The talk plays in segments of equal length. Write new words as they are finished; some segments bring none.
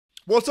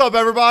What's up,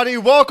 everybody?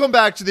 Welcome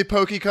back to the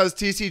PokeCuz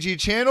TCG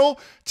channel.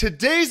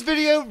 Today's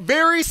video,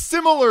 very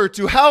similar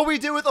to how we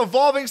did with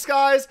Evolving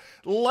Skies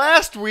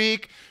last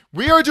week.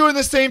 We are doing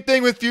the same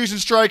thing with Fusion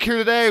Strike here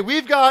today.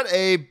 We've got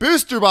a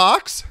booster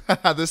box,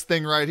 this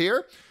thing right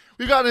here.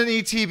 We've got an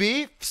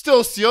ETB,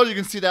 still sealed. You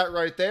can see that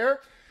right there.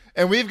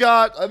 And we've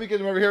got, let me get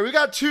them over here. We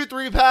got 2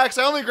 3-packs.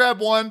 I only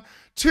grabbed one.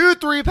 2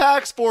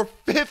 3-packs for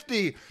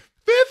 50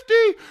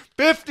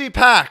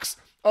 packs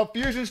of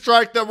Fusion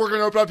Strike that we're going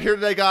to open up here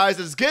today, guys.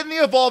 It's getting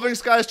the Evolving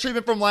Skies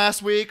treatment from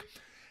last week.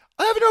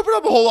 I haven't opened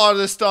up a whole lot of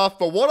this stuff,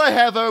 but what I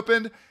have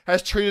opened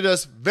has treated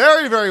us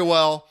very, very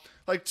well.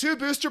 Like 2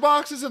 booster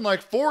boxes and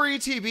like 4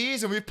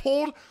 ETBs, and we've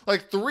pulled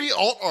like 3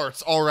 alt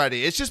arts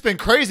already. It's just been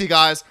crazy,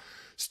 guys.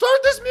 Start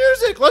this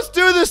music. Let's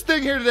do this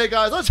thing here today,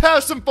 guys. Let's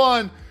have some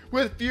fun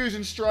with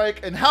Fusion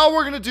Strike. And how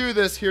we're going to do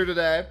this here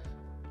today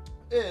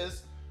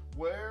is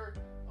where,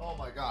 oh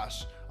my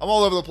gosh, I'm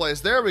all over the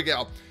place. There we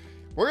go.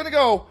 We're going to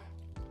go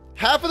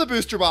half of the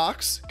booster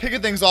box,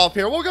 kicking things off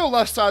here. We'll go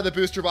left side of the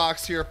booster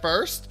box here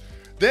first.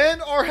 Then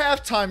our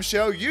halftime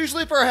show.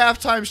 Usually for a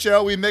halftime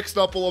show, we mix it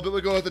up a little bit. We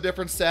go with a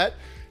different set.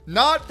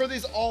 Not for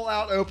these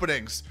all-out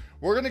openings.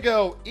 We're going to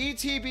go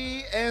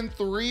ETB and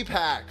 3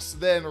 packs.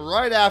 Then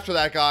right after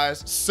that,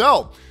 guys.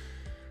 So,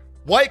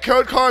 white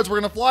code cards,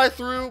 we're going to fly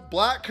through.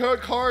 Black code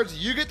cards,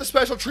 you get the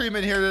special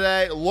treatment here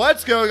today.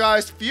 Let's go,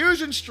 guys.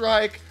 Fusion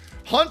Strike,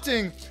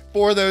 hunting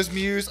for those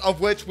Mews,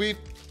 of which we've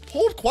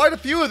pulled quite a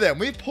few of them.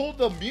 We've pulled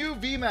the Mew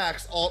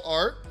VMAX alt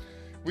art.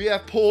 We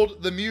have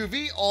pulled the Mew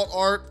V alt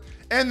art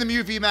and the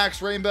Mew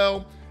VMAX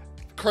Rainbow.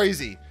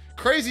 Crazy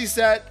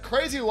set,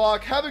 crazy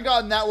luck. Haven't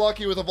gotten that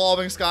lucky with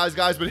Evolving Skies,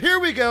 guys, but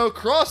here we go.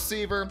 Cross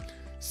Seaver,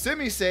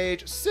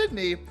 Simisage,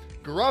 Sydney,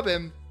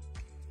 Grubbin,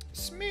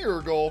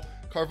 Smeargle,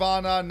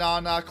 Carvana,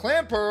 Nana,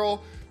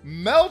 Clamperl,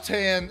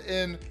 Meltan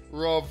in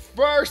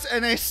reverse,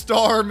 and a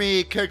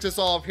Starmie kicks us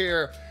off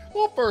here.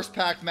 Well, first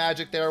pack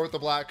magic there with the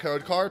black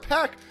code card.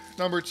 Pack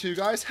number 2,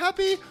 guys.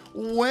 Happy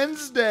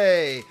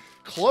Wednesday.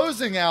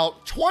 Closing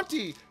out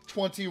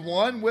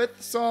 2021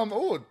 with some,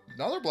 oh,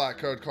 another black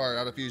code card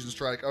out of Fusion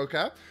Strike.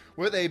 Okay.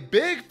 With a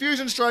big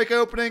Fusion Strike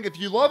opening. If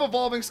you love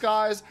Evolving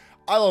Skies,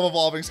 I love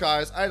Evolving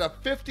Skies. I had a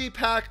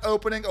 50-pack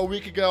opening a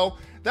week ago.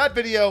 That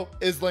video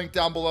is linked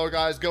down below,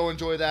 guys. Go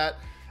enjoy that.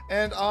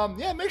 And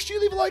yeah, make sure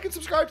you leave a like and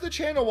subscribe to the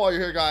channel while you're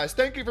here, guys.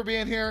 Thank you for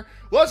being here.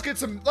 Let's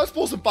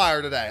pull some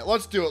fire today.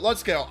 Let's do it.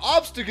 Let's go.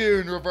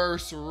 Obstagoon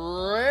reverse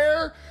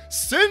rare.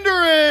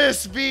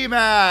 Cinderace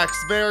VMAX.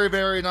 Very,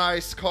 very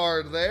nice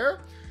card there.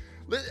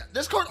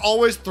 This card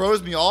always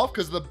throws me off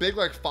because of the big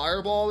like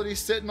fireball that he's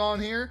sitting on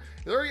here.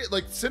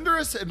 Like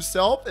Cinderace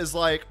himself is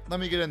like,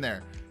 let me get in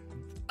there.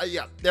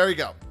 Yeah, there you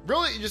go.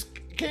 Really, you just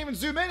can't even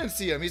zoom in and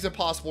see him. He's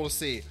impossible to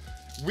see.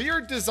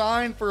 Weird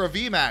design for a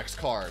VMAX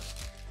card.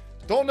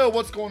 Don't know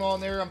what's going on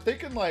there. I'm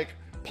thinking like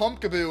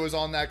Pumpkaboo is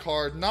on that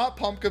card. Not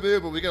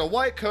Pumpkaboo, but we get a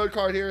white code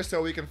card here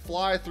so we can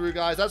fly through,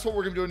 guys. That's what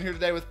we're going to be doing here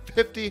today with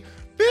 50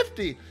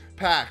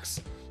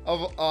 packs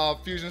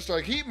of Fusion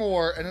Strike,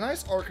 Heatmore, and a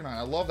nice Arcanine.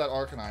 I love that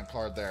Arcanine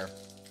card there.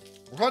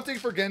 We're hunting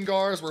for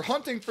Gengars. We're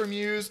hunting for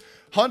Mews.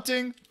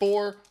 Hunting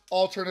for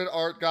alternate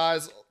art,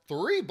 guys.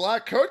 3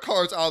 black code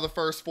cards out of the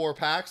first 4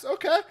 packs.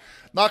 Okay.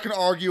 Not going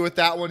to argue with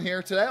that one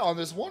here today on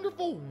this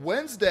wonderful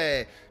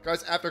Wednesday.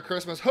 Guys, after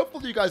Christmas,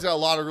 hopefully you guys got a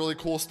lot of really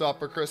cool stuff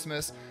for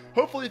Christmas.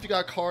 Hopefully if you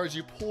got cards,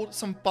 you pulled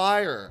some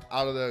fire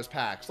out of those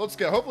packs. Let's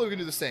go. Hopefully we can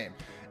do the same.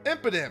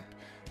 Impidimp,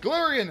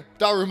 Galarian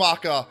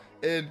Darumaka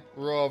in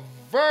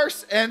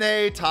reverse, and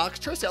a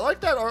Toxtricity. I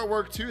like that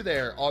artwork too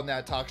there on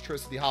that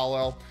Toxtricity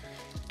holo.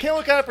 Can't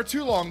look at it for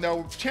too long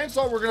though. Chances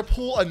are we're going to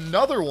pull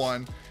another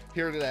one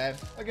here today.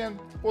 Again,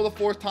 for the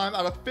 4th time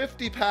out of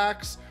 50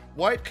 packs.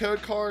 White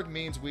code card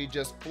means we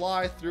just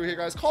fly through here,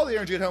 guys. Call the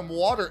energy at home.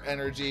 Water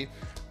energy.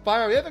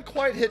 Fire. We haven't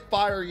quite hit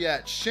fire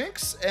yet.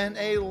 Shinx and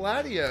a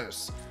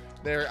Latios.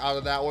 There out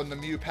of that one. The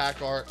Mew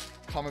pack art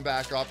coming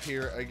back up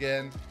here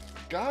again.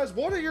 Guys,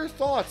 what are your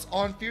thoughts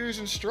on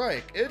Fusion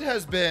Strike? It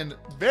has been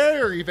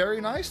very,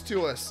 very nice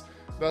to us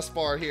thus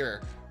far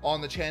here on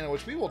the channel,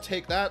 which we will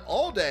take that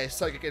all day.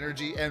 Psychic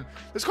energy. And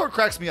this card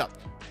cracks me up.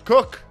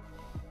 Cook,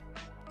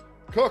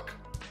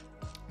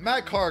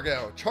 Mad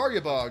Cargo,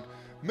 Charjabug,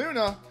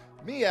 Munna,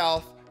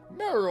 Meowth,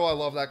 Marill, I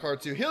love that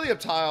card too,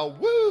 Helioptile,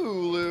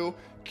 Wooloo,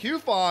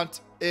 Qfont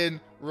in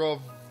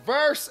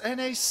reverse, and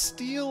a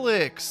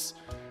Steelix.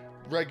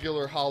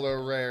 Regular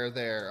holo rare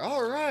there.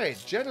 All right,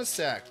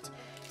 Genesect,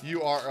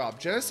 you are up.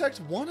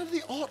 Genesect, one of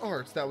the alt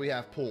arts that we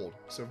have pulled.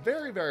 So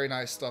very, very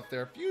nice stuff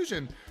there.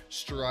 Fusion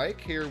Strike,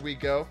 here we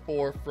go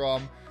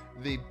from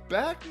the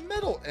back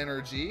metal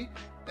energy,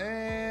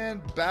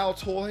 and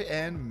Baltoy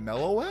and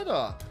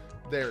Meloetta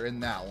there in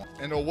that one.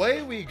 And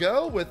away we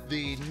go with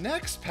the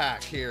next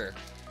pack here.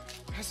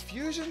 Has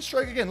Fusion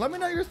Strike again. Let me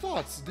know your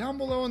thoughts down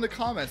below in the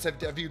comments.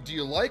 Do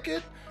you like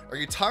it? Are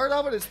you tired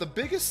of it? It's the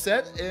biggest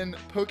set in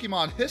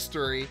Pokemon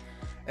history.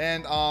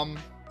 And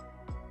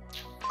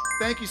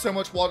thank you so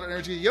much, Water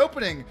Energy. The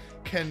opening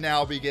can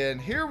now begin.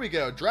 Here we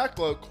go.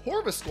 Draclo,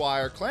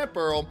 Corvisquire,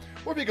 Clamperl,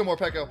 Morpeko,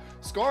 Morpeko,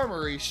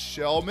 Skarmory,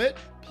 Shelmet,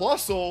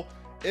 Plusle,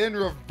 In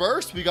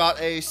reverse, we got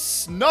a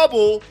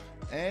Snubble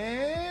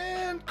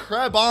and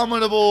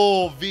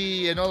Crabominable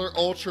V, another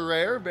ultra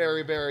rare.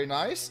 Very, very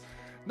nice.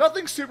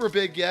 Nothing super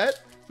big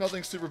yet.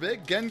 Nothing super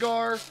big.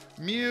 Gengar,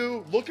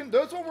 Mew,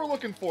 that's what we're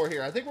looking for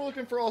here. I think we're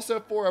looking for also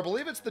for, I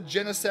believe it's the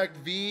Genesect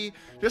V.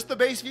 Just the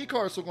base V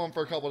cards will go on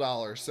for a couple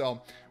dollars.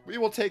 So we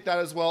will take that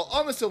as well.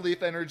 On this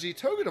Leaf Energy,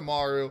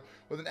 Togedemaru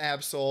with an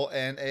Absol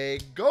and a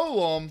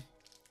Golem.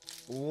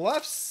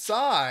 Left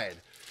side.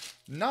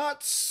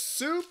 Not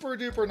super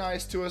duper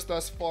nice to us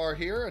thus far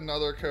here.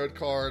 Another code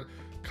card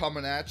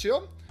coming at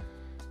you.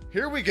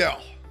 Here we go.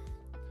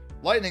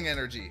 Lightning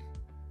Energy.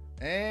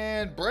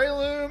 And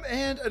Breloom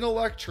and an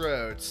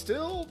Electrode.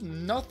 Still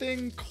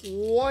nothing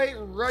quite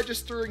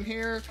registering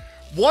here.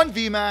 One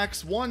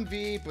VMAX, one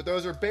V, but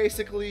those are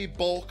basically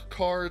bulk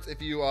cards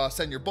if you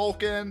send your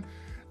bulk in.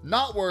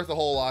 Not worth a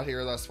whole lot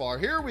here thus far.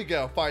 Here we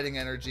go. Fighting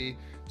Energy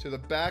to the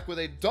back with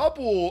a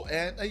double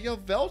and a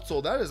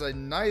Yveltal. That is a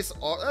nice,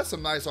 that's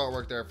some nice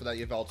artwork there for that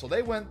Yveltal.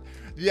 They went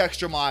the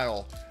extra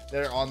mile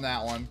there on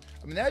that one.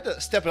 I mean, they had to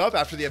step it up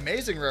after the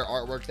amazing rare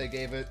artwork they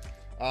gave it.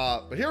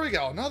 But here we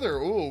go. Another,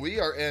 ooh, we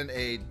are in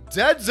a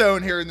dead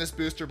zone here in this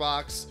booster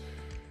box.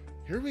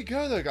 Here we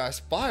go though,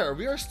 guys. Fire.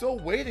 We are still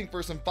waiting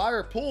for some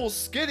fire pulls.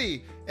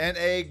 Skitty and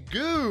a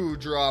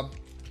Goodra.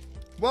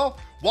 Well,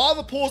 while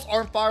the pulls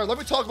aren't fire, let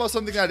me talk about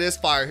something that is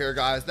fire here,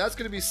 guys. That's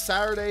going to be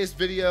Saturday's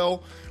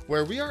video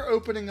where we are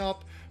opening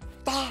up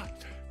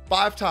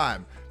five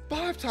time.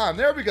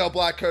 There we go.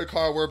 Black code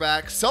card. We're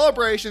back.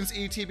 Celebrations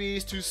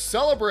ETBs to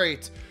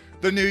celebrate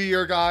the new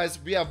year, guys.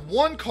 We have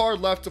one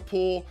card left to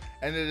pull,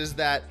 and it is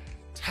that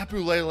Tapu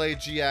Lele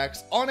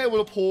GX.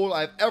 Unable to pull.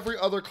 I have every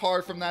other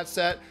card from that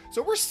set.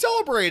 So we're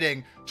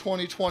celebrating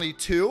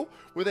 2022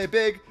 with a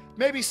big,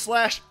 maybe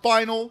slash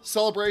final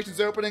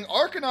celebrations opening.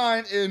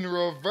 Arcanine in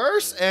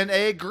reverse and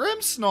a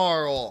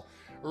Grimmsnarl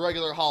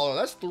regular holo.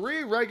 That's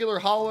 3 regular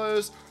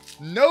holos.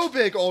 No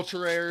big ultra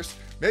rares.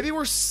 Maybe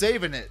we're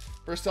saving it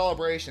for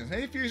celebrations.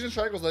 Maybe Fusion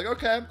Strike was like,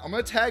 okay, I'm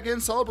going to tag in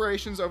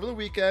celebrations over the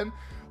weekend.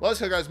 Let's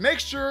go, guys. Make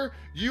sure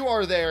you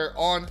are there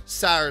on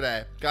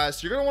Saturday.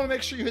 Guys, you're going to want to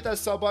make sure you hit that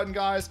sub button,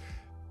 guys.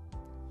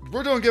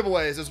 We're doing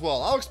giveaways as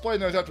well. I'll explain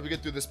those after we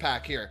get through this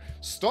pack here.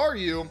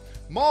 Staryu,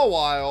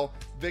 Mawile,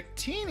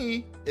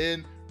 Victini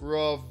in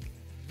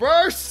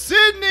reverse.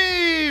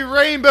 Sydney,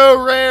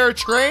 Rainbow Rare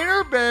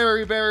Trainer.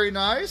 Very, very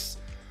nice.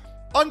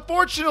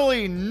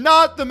 Unfortunately,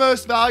 not the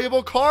most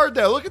valuable card,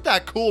 though. Look at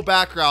that cool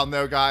background,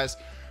 though, guys.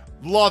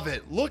 Love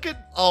it. Look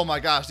at, oh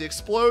my gosh, the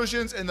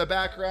explosions in the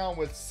background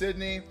with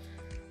Sydney.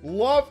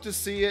 Love to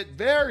see it.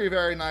 Very,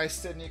 very nice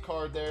Sydney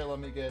card there. Let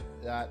me get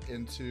that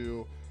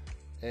into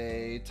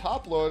a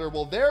top loader.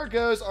 Well, there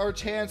goes our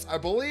chance, I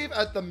believe,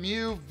 at the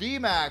Mew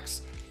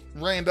VMAX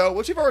Rainbow,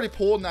 which we've already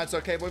pulled, and that's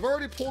okay. But we've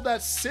already pulled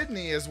that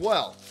Sydney as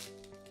well.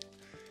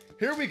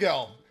 Here we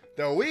go.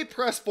 Though we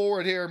press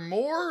forward here,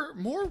 more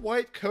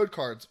white code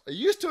cards. I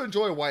used to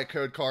enjoy white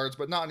code cards,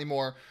 but not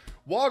anymore.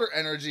 Water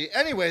Energy.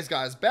 Anyways,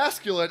 guys,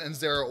 Basculin and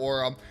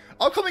Zeraora.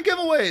 Upcoming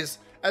giveaways.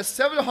 At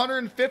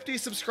 750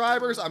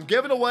 subscribers, I'm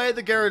giving away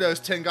the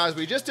Gyarados tin, guys.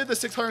 We just did the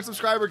 600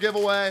 subscriber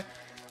giveaway.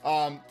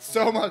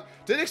 So much.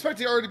 Didn't expect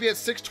it already to be at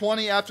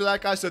 620 after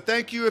that, guys. So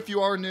thank you if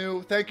you are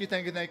new. Thank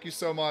you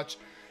so much.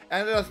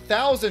 And at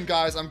 1,000,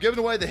 guys, I'm giving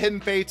away the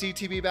Hidden Fates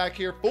ETB back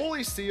here,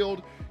 fully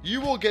sealed. You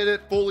will get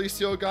it fully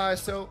sealed,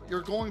 guys. So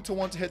you're going to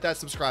want to hit that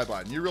subscribe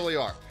button. You really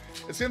are.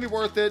 It's gonna be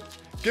worth it.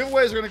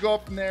 Giveaways are gonna go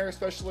up from there,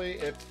 especially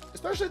if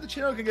the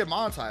channel can get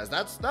monetized.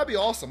 That'd be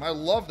awesome. I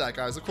love that,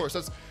 guys. Of course,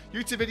 that's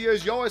YouTube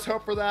videos. You always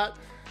hope for that.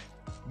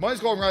 Money's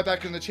going right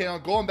back in the channel,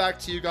 going back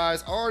to you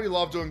guys. I already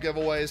love doing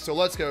giveaways, so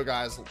let's go,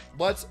 guys.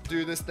 Let's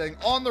do this thing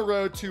on the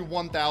road to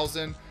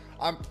 1,000.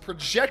 I'm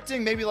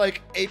projecting maybe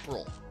like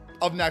April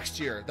of next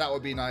year. That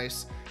would be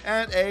nice.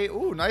 And a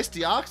nice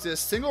Deoxys,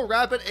 Single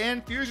Rapid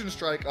and Fusion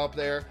Strike up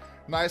there.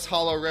 Nice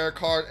holo rare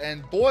card,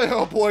 and boy,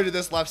 oh boy, did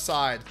this left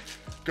side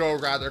go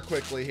rather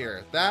quickly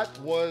here. That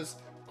was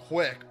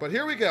quick, but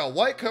here we go.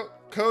 White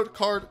code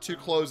card to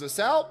close this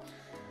out.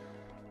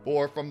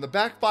 Or from the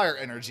back, Fire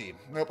Energy.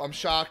 Nope, I'm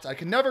shocked. I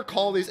can never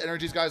call these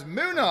energies, guys.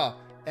 Muna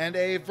and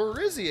a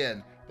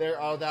Virizion. There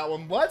are that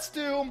one. Let's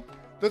do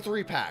the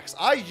 3-packs.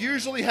 I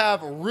usually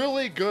have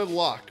really good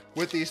luck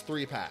with these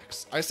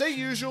 3-packs. I say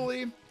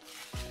usually.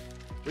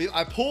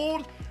 I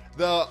pulled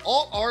the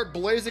Alt Art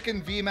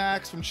Blaziken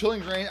VMAX from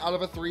Chilling Reign out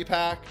of a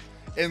 3-pack.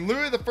 In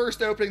lieu of the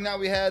first opening that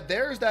we had,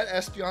 there's that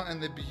Espeon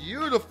and the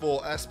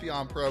beautiful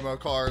Espeon promo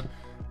card.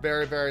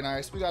 Very, very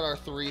nice. We got our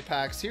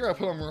 3-packs here. I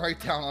put them right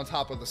down on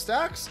top of the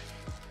stacks.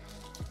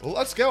 Well,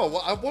 let's go.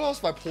 What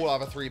else have I pulled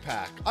out of a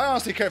 3-pack? I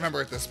honestly can't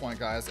remember at this point,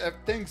 guys.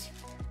 Things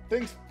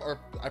are,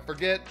 I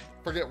forget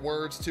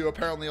words too,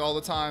 apparently all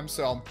the time.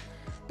 So,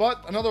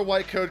 but another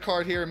white code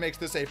card here makes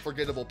this a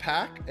forgettable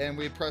pack. And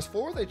we press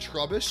forward a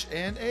Trubbish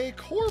and a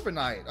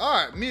Corviknight.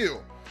 All right, Mew.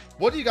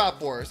 What do you got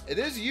for us? It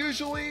is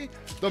usually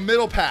the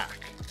middle pack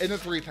in the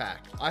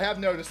 3-pack. I have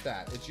noticed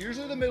that. It's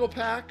usually the middle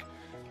pack.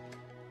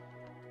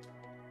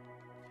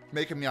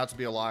 Making me out to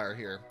be a liar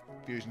here.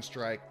 Fusion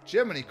Strike.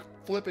 Jiminy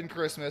flippin'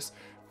 Christmas.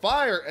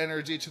 Fire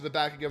Energy to the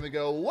back again. We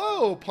go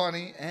low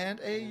punny and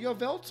a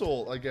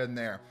Yveltal again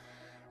there.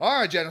 All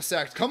right,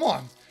 Genesect, come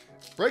on.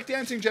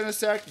 Breakdancing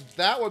Genesect,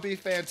 that would be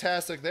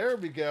fantastic. There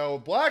we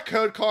go. Black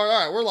code card.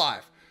 All right, we're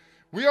live.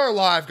 We are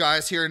live,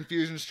 guys, here in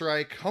Fusion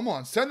Strike. Come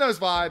on, send those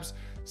vibes.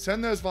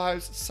 Send those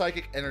vibes.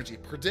 Psychic Energy.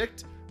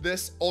 Predict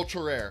this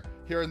ultra rare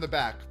here in the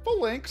back.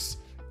 Phalanx,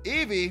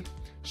 Eevee,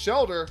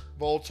 Shelter,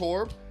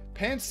 Voltorb,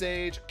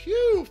 Pansage,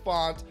 Q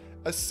Font,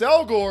 a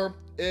Selgor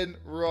in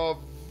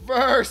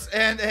reverse,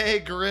 and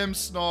a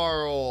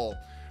Grimmsnarl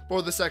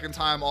for the second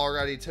time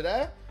already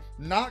today.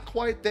 Not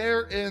quite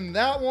there in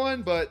that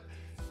one, but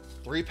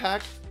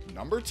 3-pack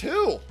number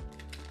 2.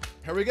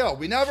 Here we go.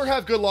 We never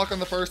have good luck on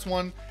the first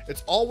one.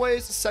 It's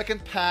always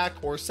second pack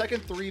or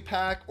second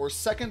 3-pack or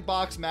second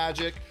box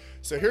magic.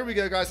 So here we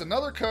go, guys.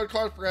 Another code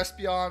card for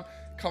Espeon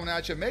coming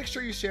at you. Make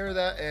sure you share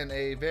that, and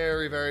a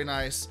very, very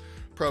nice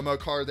promo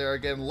card there.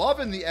 Again,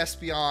 loving the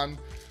Espeon.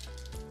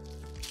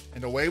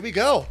 And away we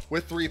go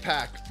with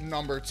 3-pack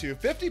number 2.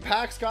 50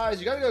 packs, guys.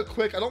 You got to go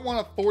quick. I don't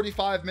want a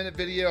 45-minute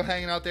video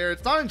hanging out there.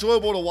 It's not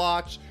enjoyable to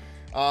watch.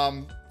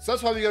 So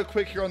that's why we go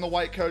quick here on the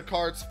white code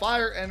cards.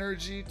 Fire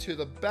Energy to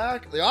the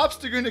back. The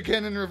Obstagoon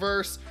again in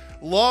reverse.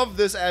 Love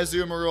this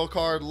Azumarill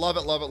card. Love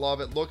it, love it, love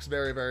it. Looks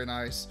very, very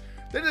nice.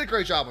 They did a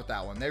great job with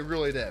that one. They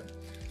really did.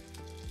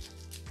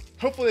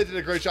 Hopefully they did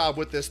a great job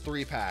with this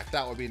 3-pack.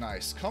 That would be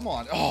nice. Come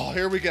on. Oh,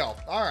 here we go.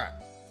 All right.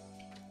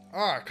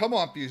 All right, come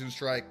on, Fusion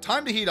Strike.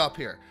 Time to heat up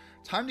here.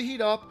 Time to heat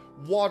up.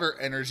 Water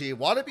Energy.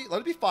 Let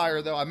it be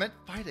fire, though. I meant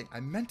fighting. I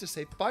meant to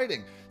say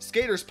fighting.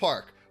 Skaters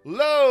Park.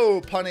 Low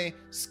punny.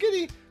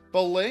 Skitty.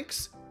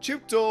 Balinks,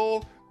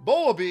 Chupdol,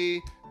 Bullaby,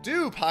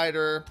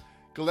 Dewpider,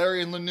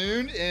 Galarian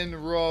Lanoon in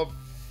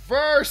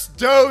reverse,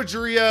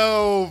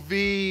 Dodrio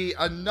V,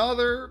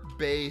 another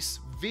base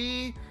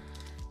V.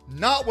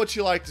 Not what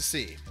you like to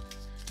see.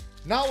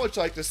 Not what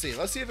you like to see.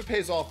 Let's see if it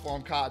pays off for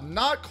him, Cotton.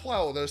 Not quite.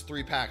 Oh, those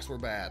 3-packs were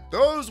bad.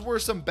 Those were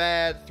some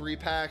bad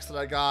 3-packs that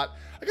I got.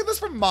 I got this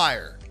from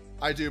Meyer,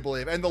 I do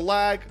believe. And the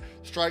lag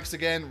strikes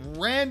again.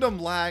 Random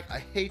lag. I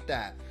hate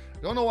that.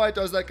 Don't know why it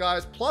does that,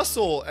 guys.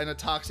 Plusle and a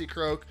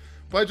Toxicroak.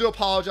 But I do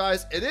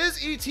apologize. It is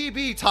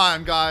ETB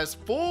time, guys.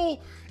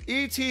 Full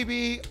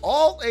ETB,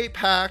 all 8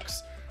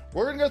 packs.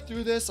 We're going to go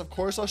through this. Of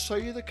course, I'll show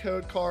you the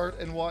code card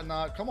and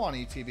whatnot. Come on,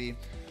 ETB.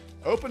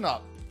 Open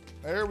up.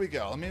 There we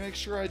go. Let me make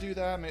sure I do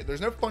that.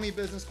 There's no funny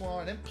business going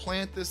on. I didn't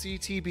plant this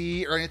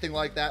ETB or anything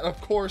like that. Of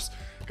course,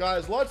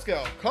 guys, let's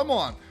go. Come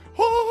on.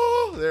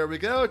 Oh, there we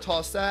go.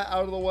 Toss that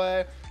out of the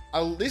way.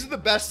 These are the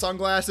best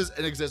sunglasses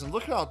in existence.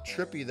 Look at how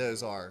trippy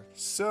those are.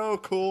 So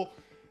cool.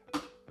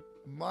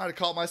 Might have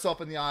caught myself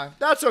in the eye.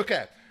 That's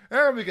okay.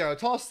 There we go.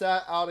 Toss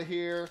that out of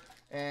here.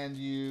 And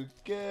you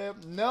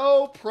get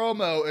no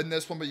promo in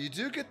this one, but you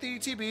do get the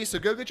ETB. So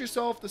go get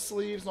yourself the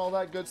sleeves and all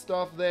that good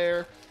stuff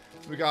there.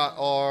 We got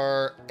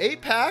our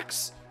 8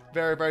 packs.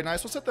 Very, very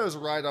nice. We'll set those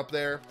right up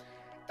there.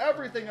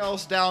 Everything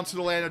else down to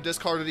the land of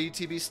discarded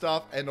ETB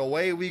stuff. And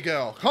away we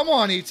go. Come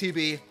on,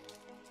 ETB.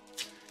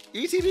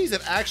 ETBs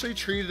have actually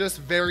treated us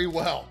very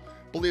well,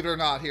 believe it or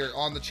not, here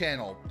on the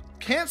channel.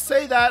 Can't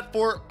say that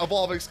for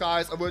Evolving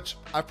Skies, of which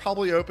I've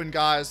probably opened,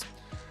 guys,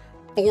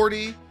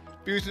 40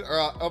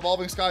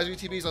 Evolving Skies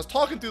ETBs. I was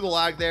talking through the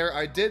lag there.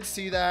 I did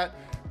see that.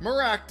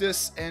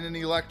 Maractus and an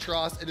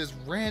Electros. It is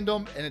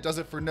random, and it does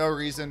it for no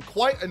reason.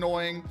 Quite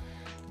annoying.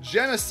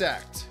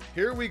 Genesect.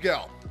 Here we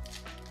go.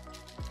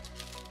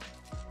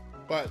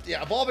 But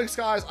yeah, Evolving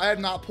Skies, I have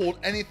not pulled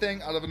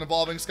anything out of an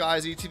Evolving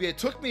Skies ETB. It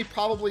took me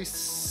probably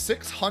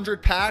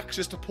 600 packs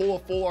just to pull a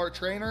full art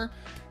trainer.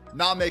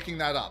 Not making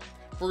that up.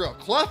 For real.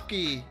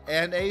 Klefki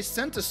and a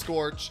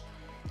Centiscorch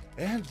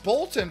and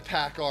Bolton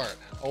pack art.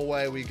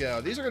 Away we go.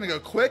 These are going to go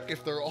quick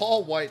if they're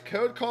all white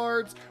code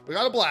cards. We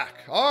got a black.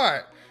 All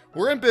right.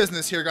 We're in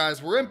business here,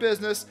 guys. We're in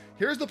business.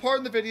 Here's the part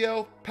in the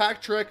video. Pack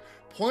trick.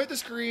 Point the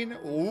screen.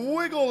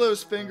 Wiggle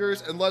those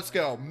fingers. And let's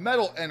go.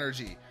 Metal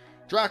Energy.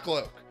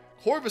 Dracloak.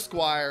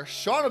 Corvisquire,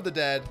 Shaun of the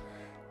Dead,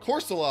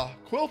 Corsola,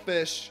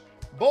 Quillfish,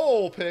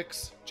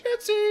 Bullpix,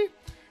 Chansey,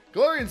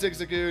 Galarian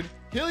Zigzagoon,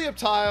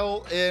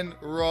 Helioptile in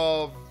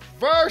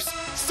reverse.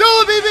 Still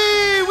a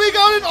BB! We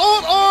got an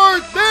alt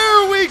art!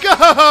 There we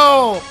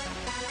go!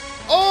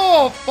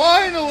 Oh,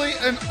 finally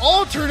an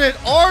alternate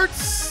art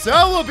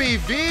Celebi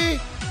V.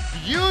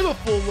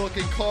 Beautiful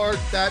looking card.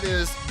 That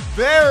is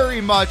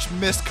very much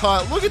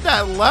miscut. Look at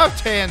that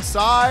left-hand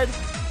side.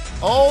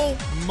 Oh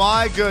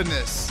my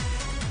goodness.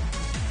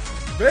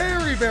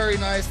 Very, very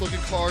nice looking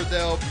card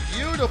though.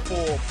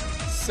 Beautiful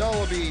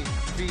Celebi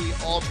V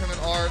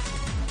alternate art.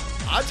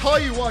 I tell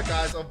you what,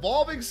 guys,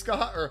 Evolving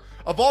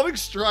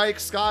Strike,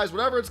 Skies,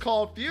 whatever it's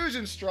called,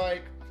 Fusion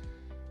Strike,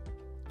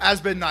 has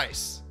been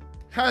nice.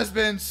 Has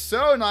been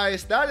so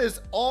nice. That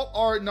is alt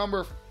art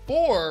number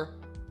 4,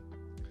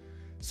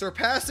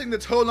 surpassing the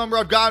total number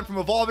I've gotten from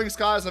Evolving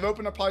Skies. I've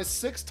opened up probably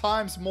 6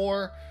 times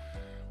more.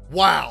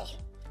 Wow.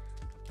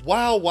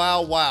 Wow,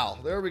 wow, wow.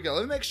 There we go.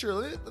 Let me make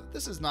sure.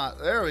 This is not.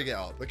 There we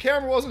go. The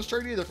camera wasn't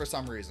straight either for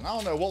some reason. I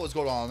don't know what was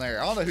going on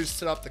there. I don't know who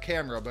set up the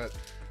camera, but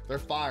they're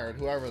fired,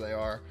 whoever they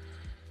are.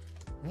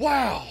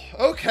 Wow.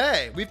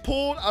 Okay. We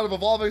pulled out of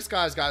Evolving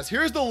Skies, guys.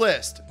 Here's the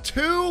list.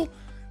 2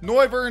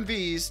 Noivern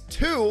Vs,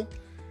 2,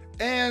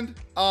 and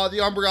the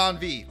Umbreon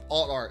V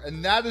alt art.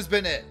 And that has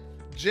been it.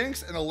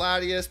 Jinx and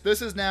Eladius.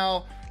 This is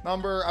now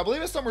number, I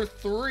believe it's number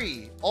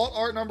 3. Alt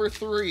art number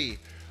 3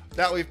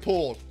 that we've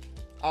pulled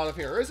out of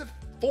here. Or is it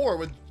 4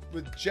 with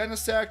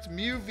Genesect,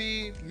 Mew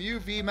V, Mew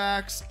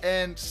VMAX,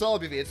 and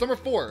Celebi V? It's number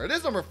 4. It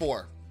is number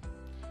 4.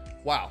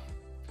 Wow.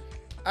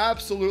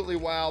 Absolutely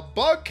wow.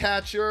 Bug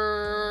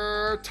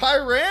Catcher,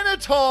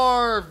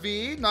 Tyranitar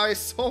V.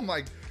 Nice. Oh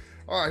my.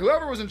 All right.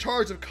 Whoever was in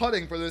charge of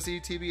cutting for this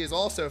ETB is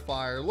also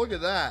fire. Look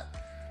at that.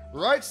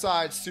 Right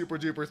side super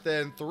duper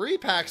thin. 3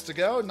 packs to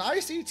go.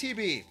 Nice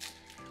ETB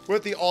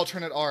with the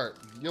alternate art.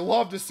 You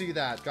love to see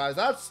that, guys.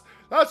 That's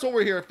what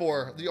we're here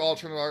for. The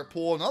alternate art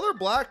pool. Another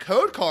black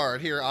code card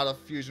here out of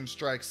Fusion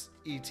Strike's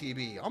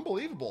ETB.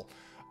 Unbelievable.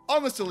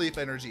 Unlisted Leaf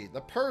Energy.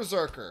 The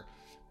Berserker.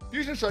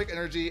 Fusion Strike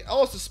Energy,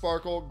 Ellis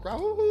Sparkle,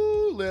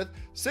 Growlithe,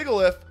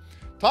 Sigilyph,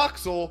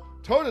 Toxel,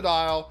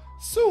 Totodile,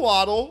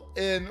 Suwaddle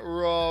in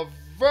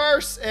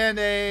reverse, and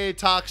a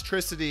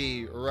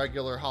Toxtricity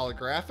regular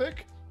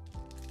holographic.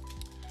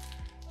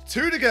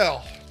 2 to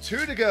go.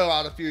 2 to go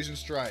out of Fusion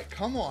Strike.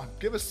 Come on,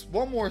 give us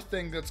one more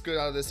thing that's good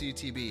out of this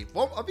ETB.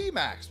 Well, a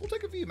VMAX. We'll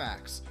take a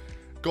VMAX.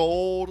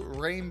 Gold,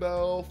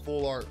 Rainbow,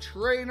 Full Art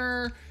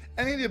Trainer,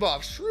 any of the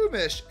above.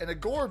 Shroomish and a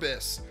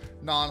Gorbis.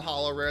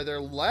 Non-holo rare. Their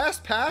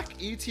last pack,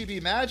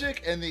 ETB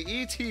Magic, and the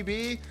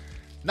ETB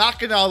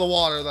knocking it out of the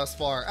water thus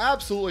far.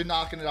 Absolutely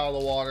knocking it out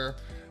of the water.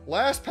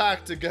 Last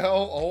pack to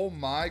go. Oh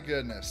my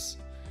goodness.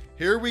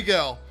 Here we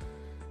go.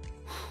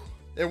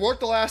 It worked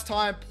the last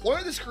time.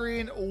 Point at the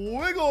screen,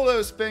 wiggle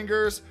those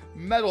fingers.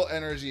 Metal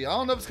Energy. I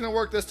don't know if it's going to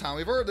work this time.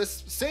 We've heard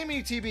this same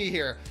ETB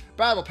here.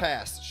 Battle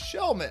Pass,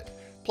 Shelmet,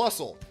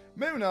 Plusle,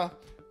 Muna,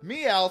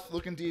 Meowth,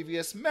 looking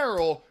devious,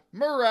 Meryl,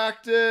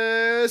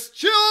 Maractus.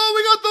 Chill,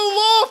 we got the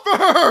law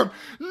firm.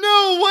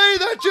 No way,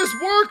 that just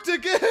worked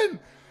again.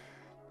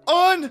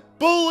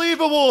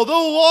 Unbelievable. The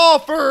law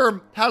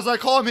firm, as I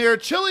call him here,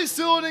 Chili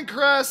Sillen and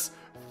Cress,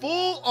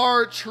 Full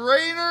Art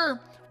Trainer.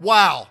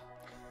 Wow.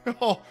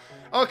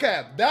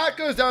 Okay, that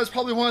goes down as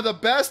probably one of the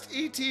best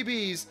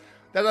ETBs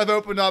that I've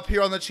opened up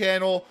here on the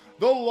channel.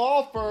 The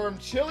law firm,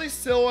 Chili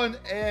Sillen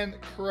and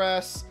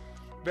Cress.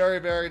 Very,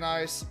 very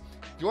nice.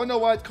 You want to know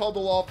why it's called the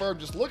law firm?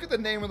 Just look at the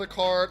name of the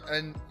card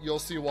and you'll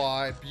see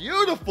why.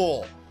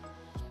 Beautiful.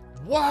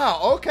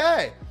 Wow.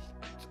 Okay.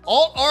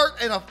 Alt art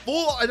and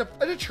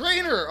a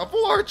trainer, a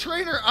full art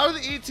trainer out of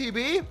the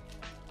ETB.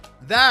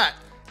 That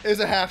is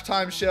a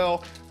halftime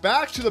show.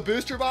 Back to the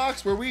booster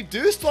box where we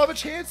do still have a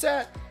chance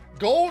at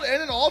gold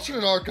and an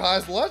alternate art,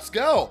 guys. Let's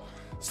go.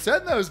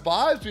 Send those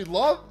vibes. We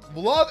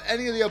love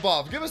any of the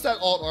above. Give us that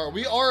alt art.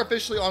 We are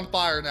officially on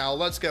fire now.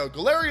 Let's go.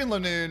 Galarian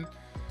Lanoon.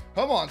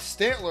 Come on,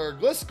 Stantler,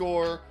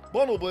 Gliscor,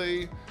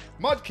 Bumblebee,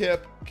 Mudkip,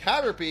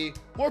 Caterpie,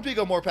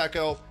 Morpeko,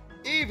 Morpeko,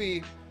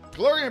 Eevee,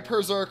 Galarian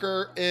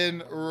Berserker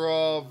in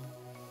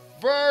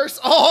reverse.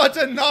 Oh, it's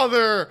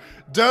another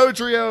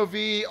Dodrio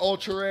V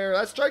Ultra Rare.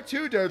 That's Strike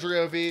 2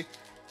 Dodrio V.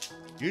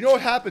 You know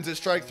what happens at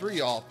Strike 3,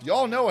 y'all.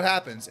 Y'all know what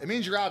happens. It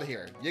means you're out of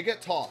here. You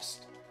get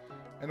tossed.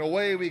 And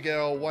away we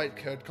go. White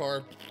code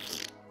card.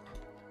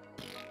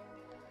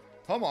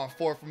 Come on,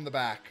 4 from the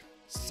back.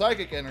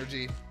 Psychic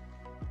Energy.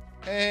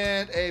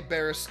 And a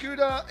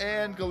Barraskewda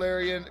and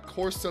Galarian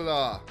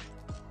Corsola.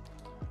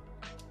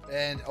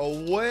 And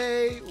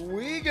away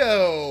we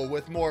go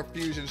with more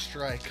Fusion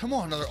Strike. Come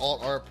on, another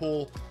alt art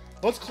pool.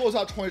 Let's close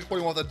out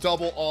 2021 with a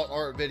double alt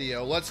art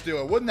video. Let's do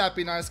it. Wouldn't that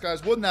be nice,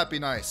 guys? Wouldn't that be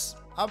nice?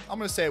 I'm going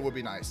to say it would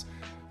be nice.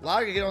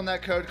 Lag again on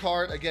that code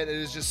card. Again, it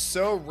is just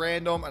so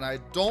random, and I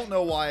don't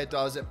know why it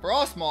does it.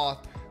 Frostmoth,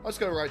 let's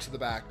go right to the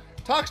back.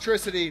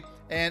 Toxtricity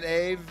and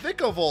a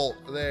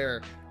Vikavolt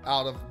there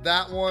out of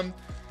that one.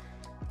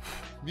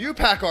 Mew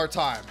Pack Art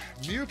time.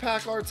 Mew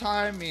Pack Art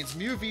time means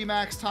Mew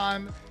VMAX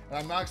time, and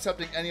I'm not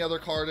accepting any other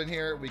card in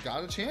here. We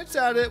got a chance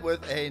at it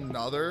with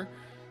another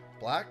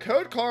black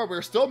code card.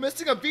 We're still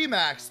missing a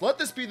VMAX. Let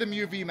this be the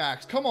Mew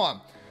VMAX. Come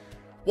on.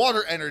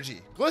 Water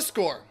Energy,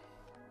 Gliscor,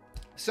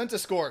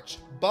 Centiskorch,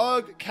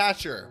 Bug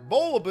Catcher,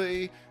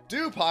 Volibee,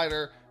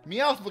 Dewpider,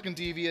 Meowth looking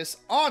devious,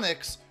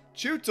 Onyx,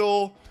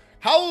 Chewtle,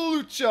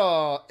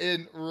 Howlucha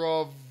in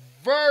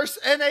reverse,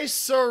 and a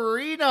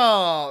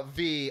Serena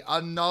V.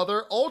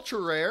 Another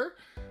ultra rare,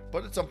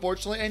 but it's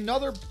unfortunately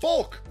another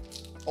bulk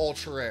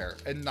ultra rare,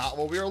 and not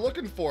what we are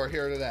looking for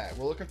here today.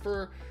 We're looking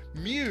for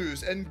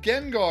Mews and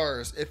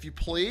Gengars, if you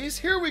please.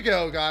 Here we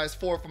go, guys.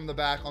 4 from the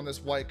back on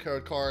this white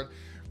code card.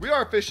 We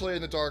are officially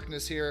in the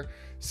darkness here.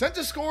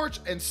 Centiskorch,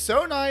 and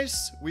so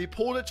nice, we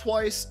pulled it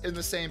twice in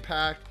the same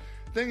pack.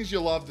 Things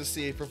you love to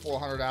see for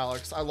 400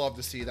 Alex. I love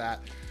to see that.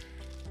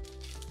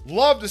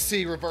 Love to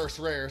see reverse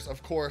rares,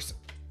 of course.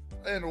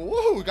 And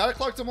woohoo, gotta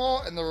collect them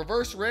all, and the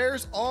reverse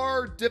rares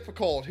are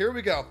difficult. Here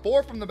we go.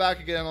 4 from the back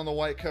again on the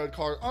white code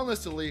card.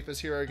 Unlisted Leaf is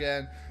here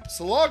again.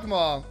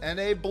 Slugma and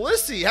a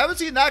Blissey. Haven't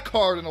seen that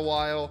card in a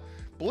while.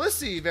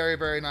 Blissey, very,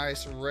 very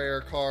nice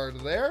rare card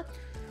there.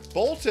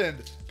 Bolton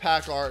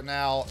pack art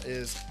now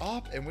is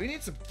up, and we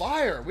need some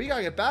fire. We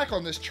gotta get back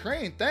on this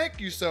train. Thank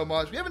you so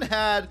much. We haven't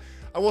had,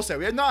 I will say,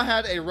 we have not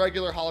had a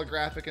regular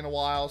holographic in a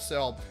while,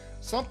 so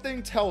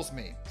something tells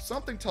me,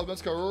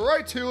 let's go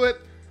right to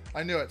it.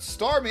 I knew it.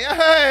 Star me.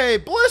 Hey,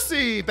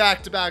 Blissey,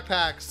 back-to-back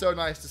packs. So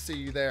nice to see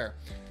you there.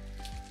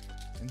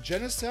 And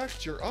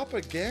Genesect, you're up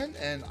again,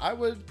 and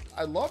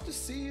I'd love to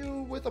see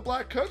you with a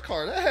black code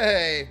card.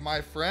 Hey,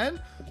 my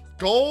friend.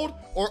 Gold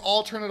or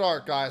alternate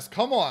art, guys.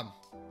 Come on.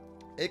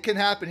 It can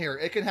happen here.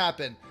 It can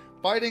happen.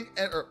 Fighting,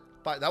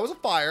 that was a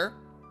fire.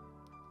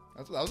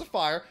 That was a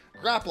fire.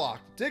 Graplock,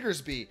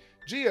 Diggersby,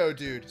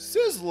 Geodude,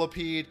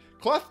 Sizzlipede,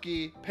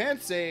 Klefki,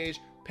 Pansage,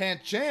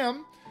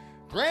 Pancham,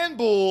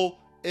 Granbull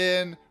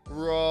in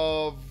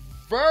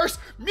reverse.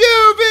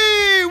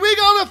 Mew-V! We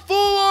got a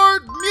full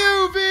art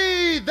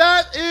Mew-V!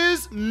 That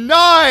is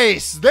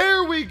nice!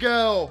 There we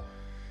go.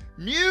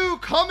 Mew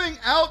coming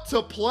out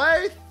to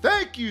play.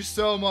 Thank you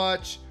so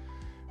much.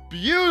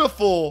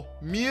 Beautiful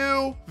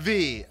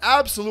Mew-V.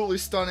 Absolutely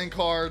stunning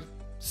card.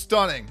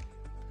 Stunning.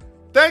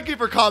 Thank you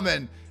for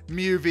coming,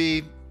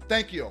 Mew-V.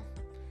 Thank you.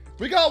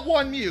 We got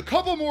one Mew.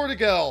 Couple more to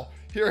go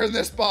here in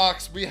this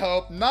box, we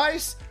hope.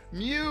 Nice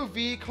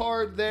Mew-V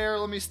card there.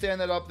 Let me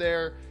stand that up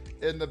there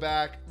in the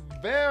back.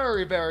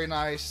 Very, very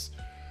nice.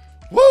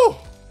 Woo!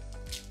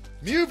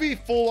 Mew-V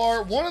full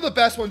art. One of the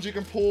best ones you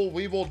can pull.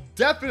 We will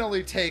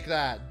definitely take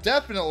that.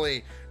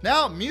 Definitely.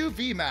 Now, Mew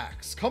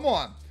VMAX. Come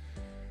on.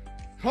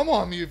 Come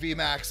on, Mew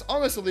VMAX.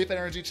 Honest Leaf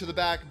Energy to the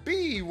back.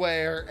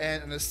 Beware.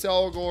 And an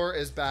Acelgor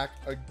is back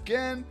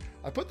again.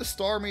 I put the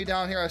Starmie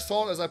down here. I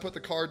saw it as I put the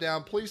card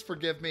down. Please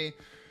forgive me.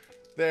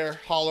 There,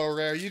 holo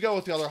rare. You go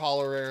with the other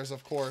holo rares,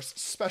 of course.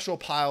 Special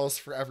piles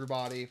for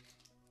everybody.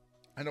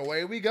 And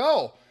away we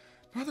go.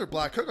 Another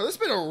black code card. This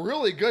has been a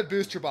really good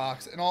booster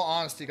box, in all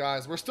honesty,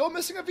 guys. We're still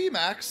missing a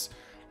VMAX.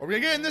 We're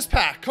going to get in this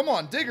pack. Come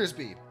on,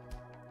 Diggersby.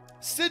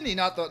 Sydney,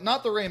 not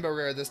the rainbow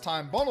rare this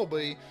time.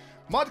 Bumblebee,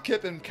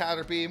 Mudkip, and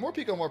Caterpie.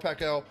 Morpeko,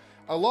 Morpeko.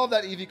 I love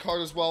that EV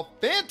card as well.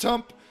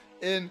 Phantom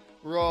in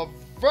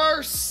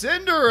reverse.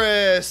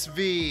 Cinderace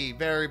V.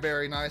 Very,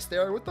 very nice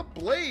there with the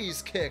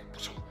Blaze kick.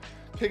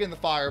 Kicking the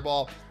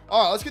fireball.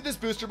 All right, let's get this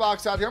booster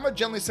box out here. I'm going to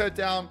gently set it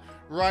down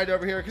right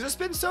over here because it's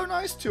been so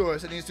nice to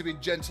us. It needs to be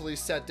gently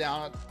set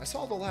down. I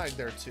saw the lag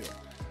there too.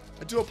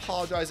 I do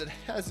apologize. It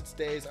has its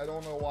days. I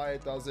don't know why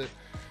it does it.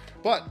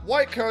 But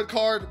white code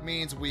card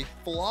means we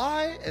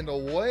fly and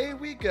away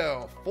we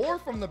go. 4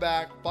 from the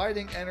back.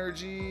 Fighting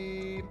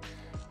Energy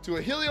to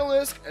a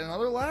Heliolisk and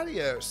another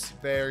Latios.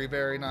 Very,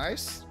 very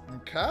nice.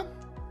 Okay.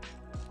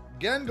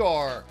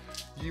 Gengar,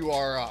 you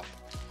are up.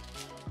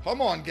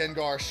 Come on,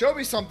 Gengar. Show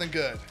me something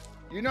good.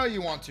 You know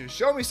you want to.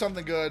 Show me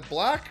something good.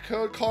 Black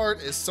code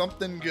card is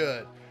something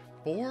good.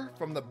 4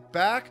 from the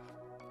back.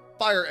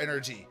 Fire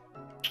Energy.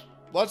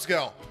 Let's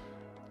go.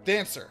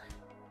 Dancer.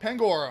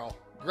 Pangoro.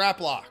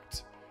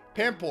 Graplocked.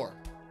 Pampor.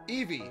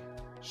 Eevee.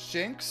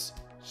 Shinx.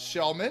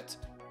 Shelmet.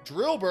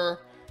 Drillbur.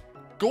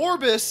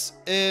 Gorbis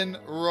in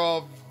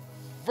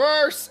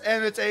reverse.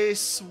 And it's a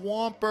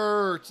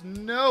Swampert.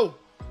 No.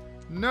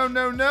 No,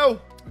 no, no.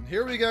 And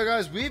here we go,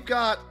 guys. We've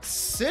got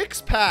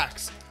 6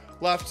 packs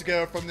left to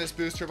go from this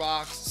booster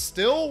box,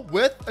 still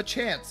with a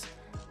chance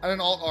at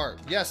an alt art.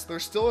 Yes, there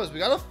still is. We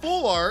got a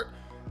full art.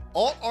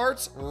 Alt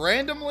arts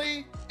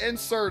randomly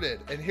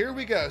inserted. And here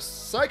we go.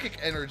 Psychic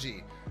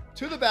Energy.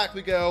 To the back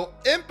we go.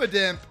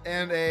 Impidimp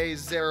and a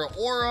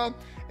Zeraora.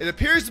 It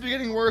appears to be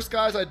getting worse,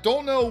 guys. I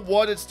don't know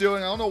what it's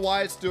doing. I don't know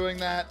why it's doing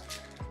that.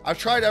 I've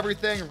tried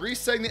everything.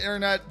 Resetting the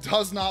internet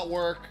does not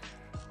work.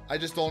 I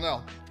just don't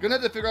know. Gonna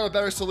have to figure out a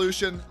better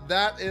solution.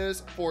 That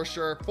is for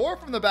sure. 4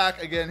 from the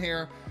back again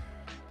here.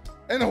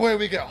 And away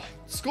we go.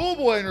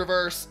 Schoolboy in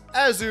reverse.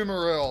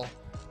 Azumarill.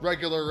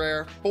 Regular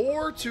rare.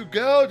 4 to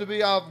go. Do we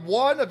have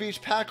 1 of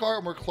each pack art?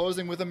 And we're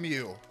closing with a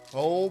Mew.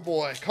 Oh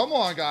boy. Come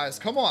on, guys.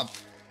 Come on.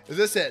 Is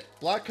this it?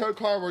 Black code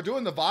card. We're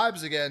doing the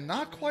vibes again.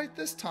 Not quite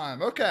this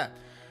time. Okay.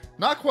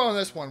 Not quite on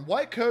this one.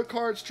 White code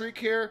card streak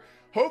here.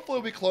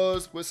 Hopefully we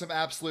close with some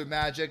absolute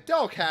magic.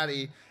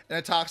 Delcatty and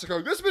a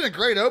Toxicroak. This has been a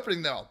great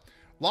opening though.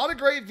 A lot of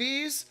great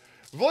Vs.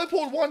 We've only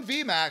pulled 1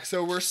 VMAX,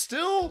 so we're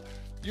still...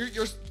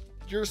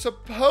 You're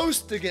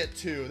supposed to get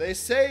 2. They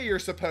say you're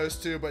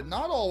supposed to, but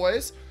not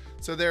always.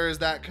 So there is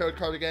that code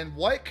card again.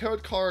 White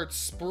code card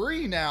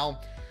spree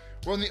now.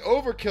 We're on the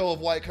overkill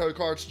of white code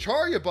cards.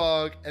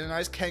 Charjabug and a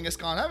nice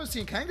Kangaskhan. I haven't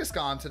seen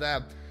Kangaskhan today.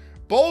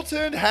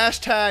 Bolton,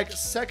 hashtag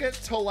second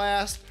to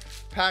last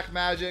pack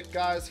magic.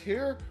 Guys,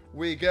 here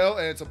we go.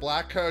 And it's a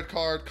black code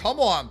card. Come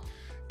on.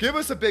 Give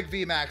us a big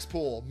VMAX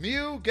pool.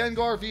 Mew,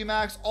 Gengar,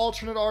 VMAX,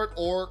 alternate art,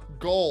 or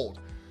gold.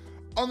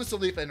 On this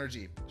Leaf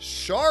Energy.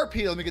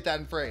 Sharpie, let me get that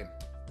in frame.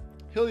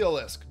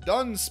 Heliolisk,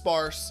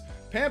 Dunsparce,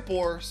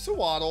 Pampor,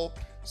 Sewaddle,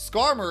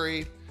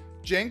 Skarmory,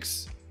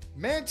 Jinx,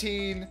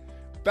 Mantine,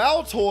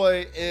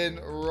 Baltoy in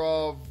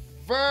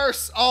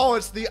reverse. Oh,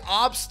 it's the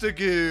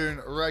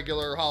Obstagoon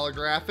regular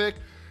holographic.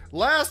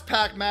 Last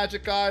pack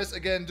magic, guys.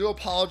 Again, do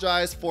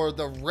apologize for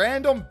the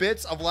random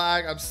bits of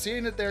lag. I'm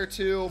seeing it there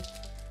too.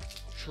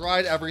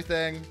 Tried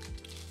everything.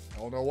 I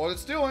don't know what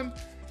it's doing,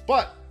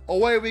 but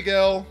away we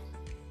go.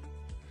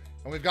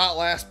 And we've got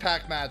last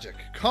pack magic.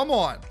 Come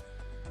on.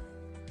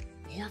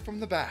 4 from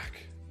the back.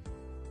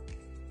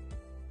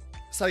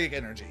 Psychic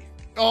Energy.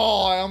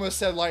 Oh, I almost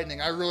said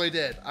Lightning. I really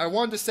did. I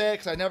wanted to say it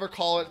because I never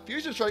call it.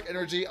 Fusion Strike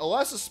Energy,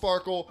 Alessa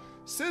Sparkle,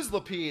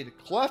 Sizzlipede,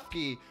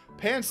 Klefki,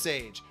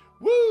 Pansage,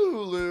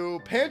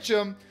 Wooloo,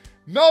 Pancham,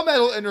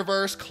 Melmetal in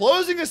reverse.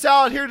 Closing us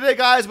out here today,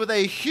 guys, with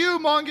a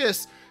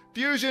humongous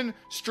Fusion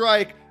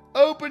Strike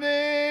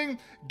opening.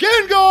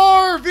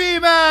 Gengar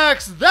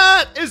VMAX.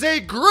 That is a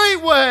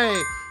great way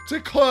to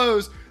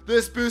close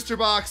this booster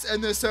box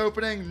and this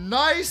opening.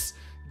 Nice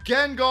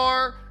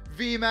Gengar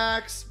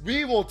VMAX.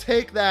 We will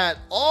take that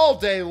all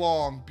day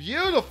long.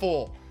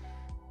 Beautiful.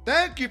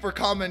 Thank you for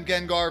coming,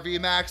 Gengar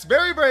VMAX.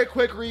 Very, very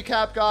quick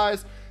recap,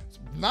 guys.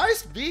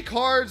 Nice V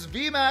cards,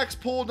 VMAX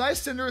pulled.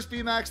 Nice Cinderace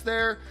VMAX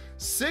there.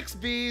 6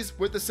 Vs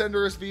with the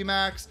Cinderace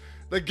VMAX.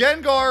 The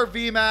Gengar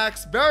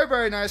VMAX, very,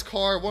 very nice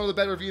card. One of the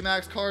better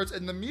VMAX cards.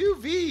 And the Mew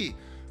V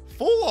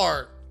full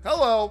art.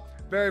 Hello.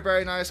 Very,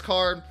 very nice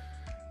card.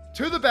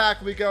 To the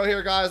back we go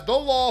here, guys. The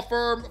Law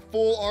Firm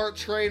full art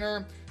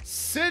trainer.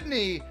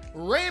 Sydney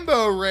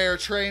Rainbow Rare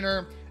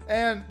trainer.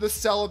 And the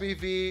Celebi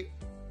V.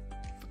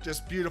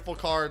 Just beautiful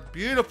card.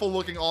 Beautiful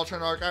looking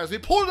alternate art, guys. We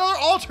pulled another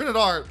alternate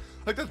art.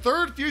 Like the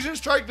 3rd Fusion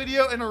Strike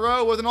video in a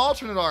row with an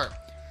alternate art.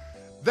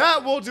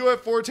 That will do it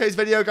for today's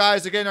video,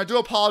 guys. Again, I do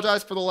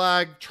apologize for the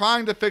lag.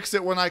 Trying to fix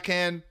it when I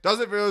can.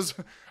 Doesn't feel,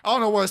 I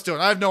don't know what it's doing.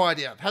 I have no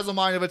idea. It has a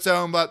mind of its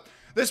own. But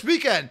this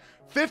weekend,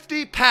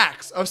 50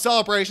 packs of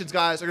celebrations,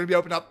 guys, are going to be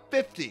opened up.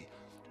 50.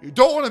 You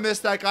don't want to miss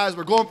that, guys.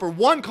 We're going for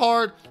 1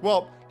 card.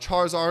 Well,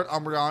 Charizard,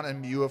 Umbreon,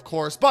 and Mew, of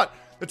course. But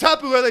the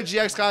Tapu Lele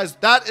GX, guys,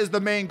 that is the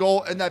main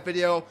goal in that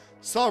video.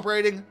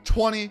 Celebrating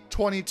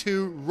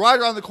 2022 right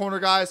around the corner,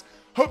 guys.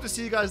 Hope to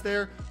see you guys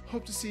there.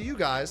 Hope to see you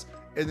guys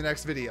in the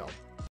next video.